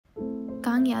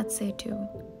Kang Yatse too,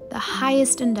 the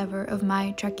highest endeavor of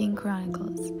my trekking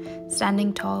chronicles,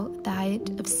 standing tall at the height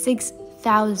of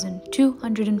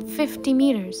 6,250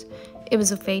 meters. It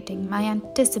was awaiting my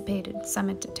anticipated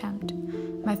summit attempt,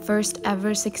 my first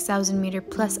ever 6,000-meter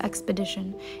plus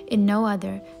expedition in no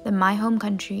other than my home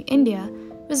country, India,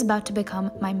 was about to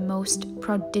become my most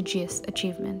prodigious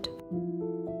achievement.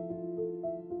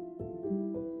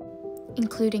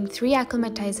 Including 3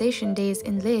 acclimatization days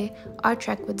in Leh, our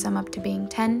trek would sum up to being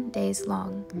 10 days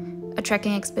long. A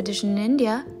trekking expedition in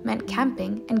India meant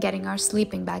camping and getting our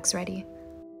sleeping bags ready.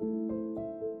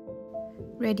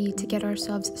 Ready to get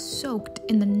ourselves soaked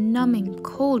in the numbing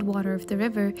cold water of the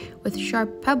river with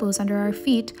sharp pebbles under our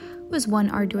feet was one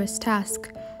arduous task.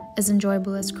 As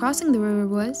enjoyable as crossing the river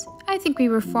was, I think we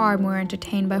were far more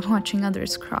entertained by watching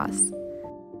others cross.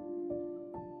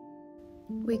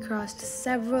 We crossed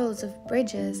several of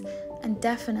bridges and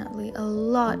definitely a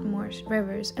lot more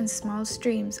rivers and small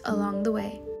streams along the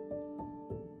way.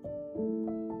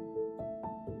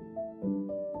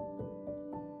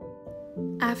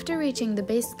 After reaching the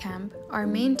base camp, our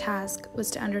main task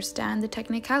was to understand the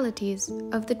technicalities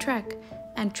of the trek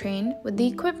and train with the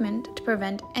equipment to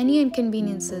prevent any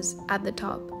inconveniences at the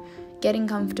top. Getting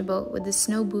comfortable with the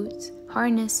snow boots,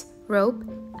 harness, rope,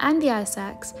 and the ice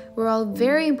axe were all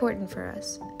very important for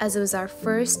us, as it was our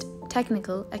first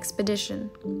technical expedition.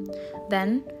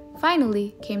 Then,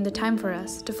 finally, came the time for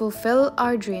us to fulfill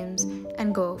our dreams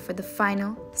and go for the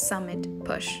final summit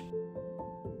push.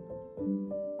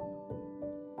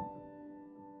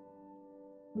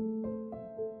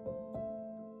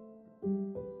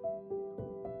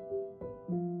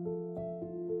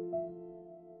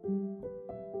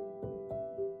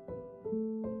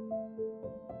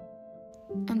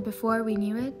 And before we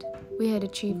knew it, we had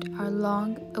achieved our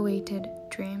long-awaited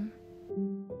dream.